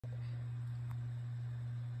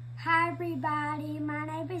Hi everybody, my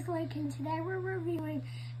name is Luke and today we're reviewing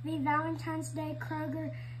the Valentine's Day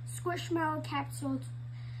Kroger Squishmallow capsules.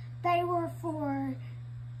 They were for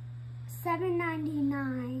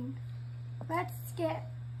 $7.99.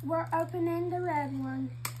 We're opening the red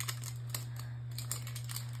one.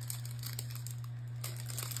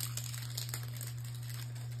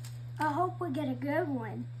 I hope we get a good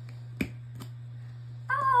one.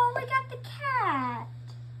 Oh, we got the cat.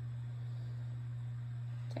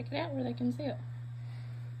 Take it out where they can see it.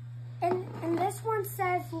 And this one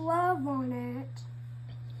says love on it.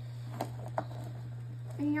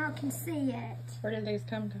 And y'all can see it. Where did these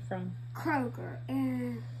come from? Kroger.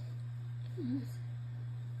 And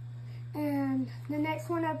the next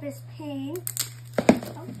one up is pink.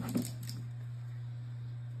 Oh.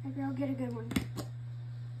 Maybe I'll get a good one.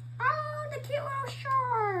 Oh, the cute little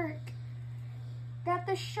shark. Got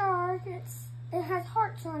the shark. It has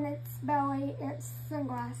hearts on its belly. It's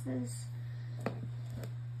sunglasses.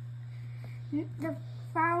 The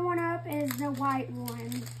fire one up is the white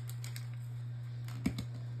one.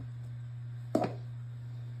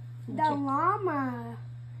 The llama.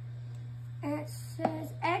 And it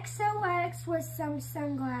says XOX with some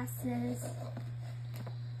sunglasses.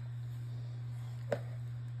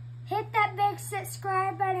 Hit that big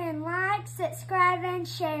subscribe button, like, subscribe, and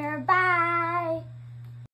share. Bye.